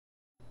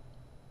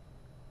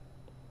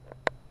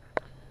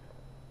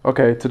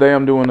Okay, today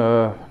I'm doing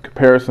a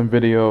comparison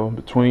video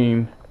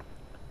between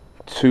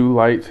two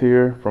lights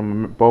here,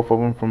 from both of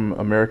them from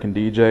American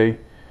DJ.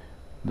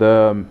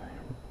 The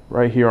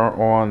right here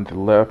on the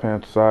left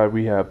hand side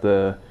we have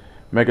the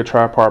Mega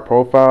Tripod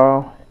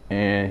Profile,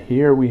 and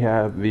here we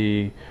have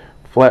the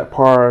Flat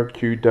Par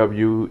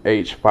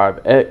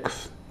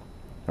qwh5x.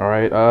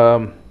 Alright,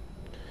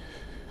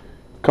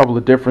 couple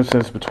of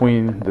differences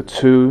between the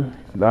two.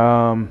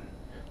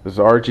 There's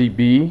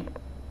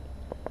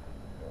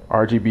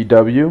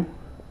RGBW,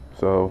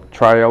 so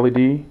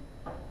tri-LED,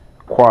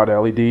 quad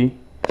LED,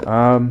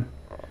 7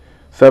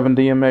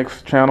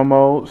 DMX channel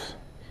modes,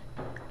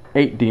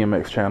 8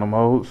 DMX channel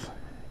modes,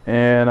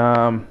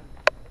 and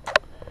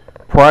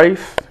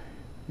price,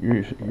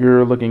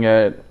 you're looking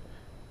at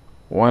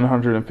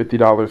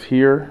 $150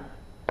 here,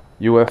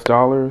 US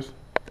dollars,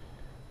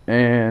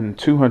 and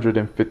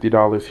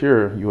 $250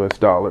 here, US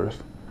dollars.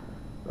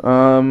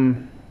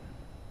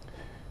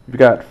 You've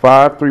got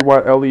 5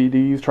 3-watt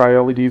LEDs,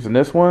 tri-LEDs in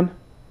this one,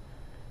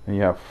 and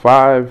you have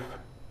 5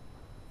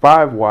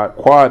 5-watt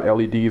quad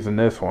LEDs in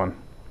this one.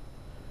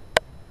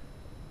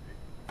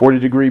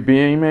 40-degree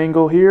beam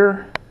angle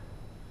here,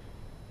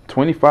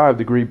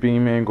 25-degree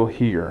beam angle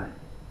here.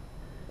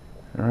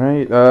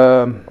 Alright,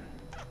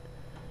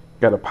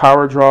 got a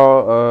power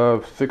draw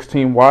of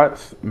 16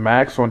 watts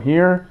max on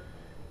here,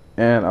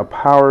 and a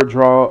power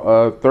draw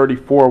of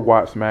 34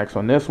 watts max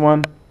on this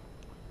one.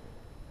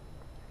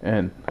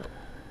 And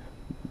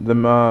the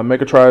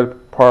Mega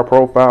Tripod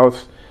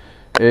Profiles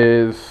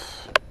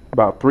is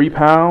about 3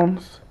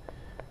 pounds,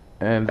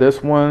 and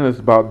this one is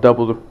about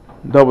double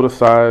the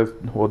size,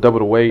 well, double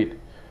the weight,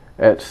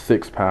 at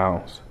 6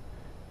 pounds.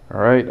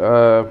 Alright,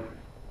 I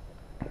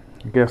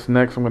guess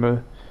next I'm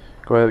gonna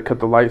go ahead and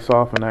cut the lights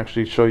off and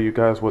actually show you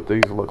guys what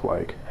these look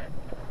like.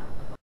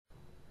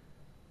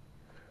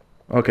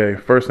 Okay,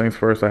 first things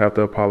first, I have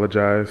to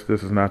apologize.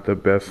 This is not the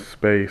best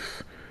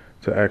space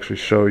to actually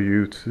show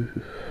you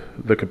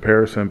the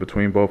comparison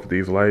between both of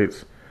these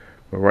lights.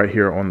 But right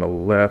here on the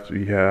left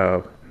you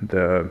have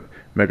the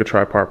Mega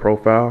Tripod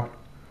Profile,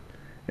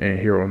 and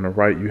here on the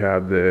right you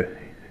have the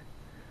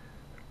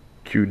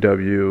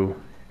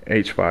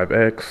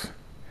qwh5x,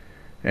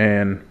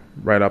 and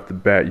right off the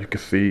bat you can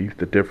see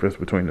the difference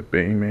between the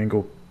beam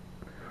angle.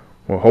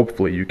 Well,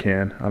 hopefully you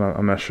can.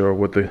 I'm not sure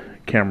what the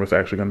camera's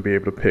actually going to be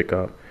able to pick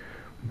up,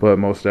 but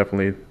most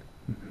definitely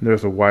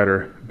there's a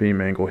wider beam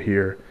angle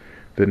here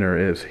than there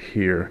is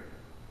here.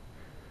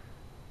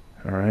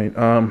 Alright,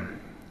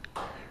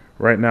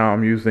 right now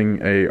I'm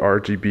using a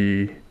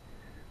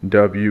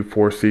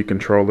RGBW4C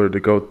controller to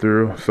go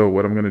through. So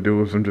what I'm going to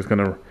do is I'm just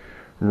going to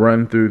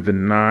run through the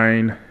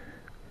nine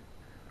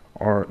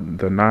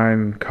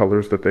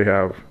colors that they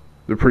have,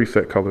 the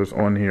preset colors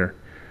on here.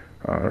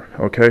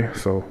 Okay,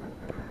 so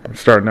I'm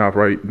starting out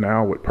right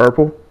now with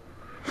purple.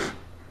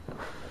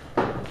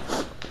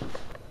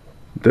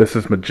 This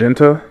is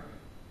magenta.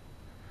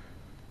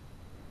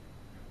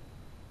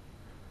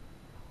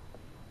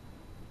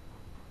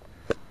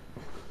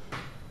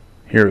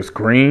 Here is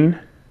green.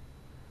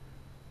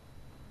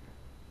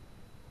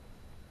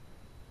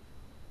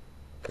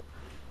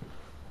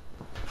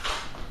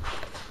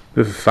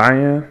 This is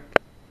cyan.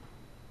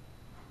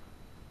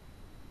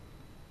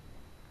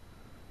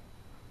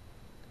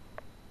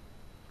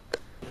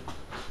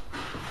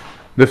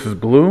 This is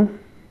blue.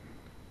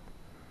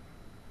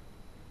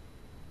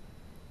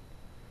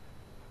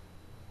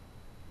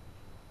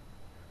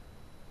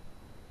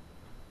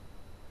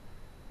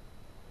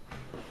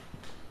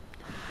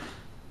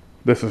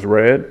 This is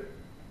red.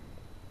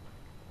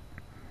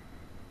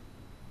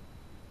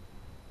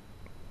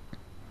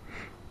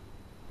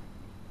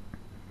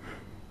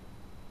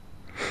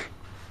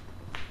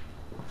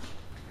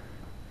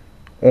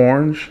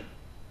 Orange.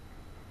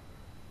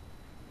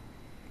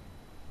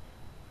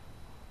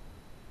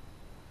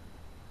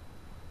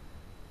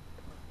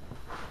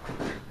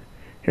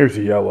 Here's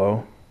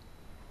yellow.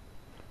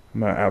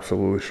 I'm not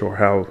absolutely sure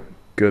how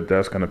good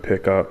that's going to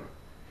pick up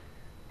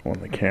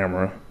on the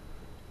camera.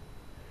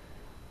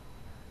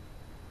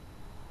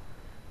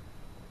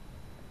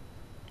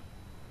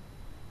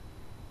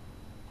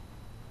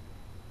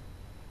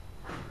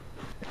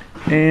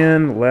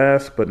 And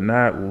last but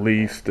not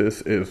least,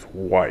 this is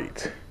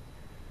white.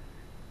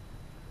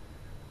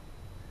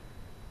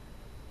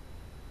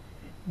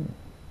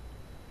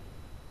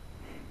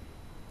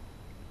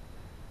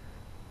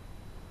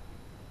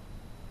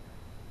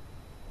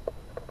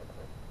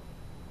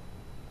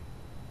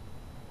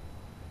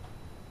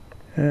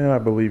 And I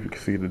believe you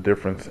can see the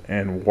difference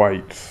in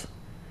whites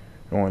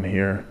on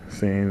here,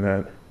 seeing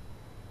that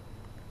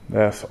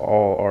that's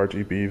all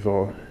RGBs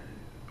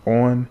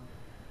on,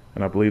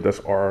 and I believe that's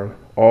all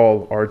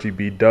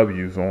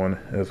RGBWs on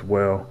as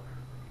well.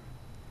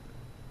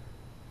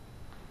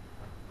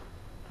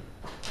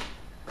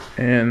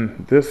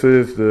 And this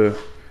is the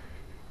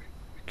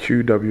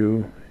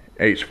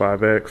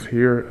qwh5x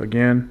here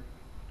again,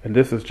 and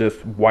this is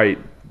just white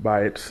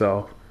by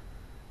itself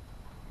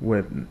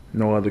with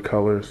no other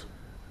colors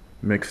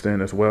mixed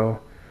in as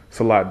well. It's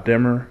a lot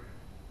dimmer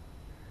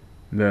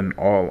than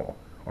all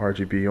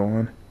RGB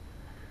on,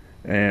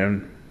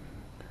 and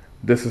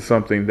this is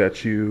something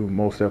that you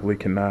most definitely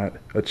cannot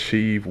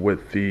achieve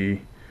with the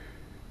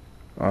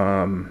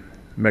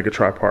Mega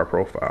Tripod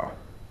profile.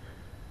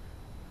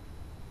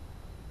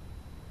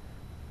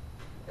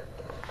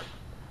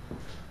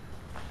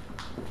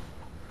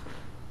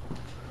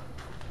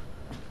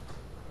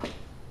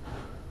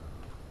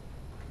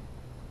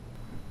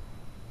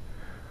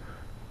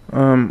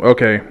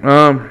 Okay.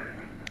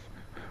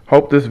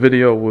 Hope this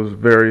video was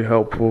very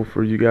helpful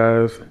for you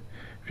guys.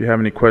 If you have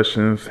any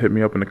questions, hit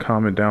me up in the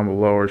comment down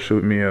below or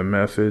shoot me a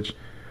message.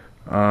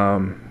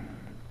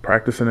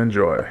 Practice and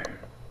enjoy.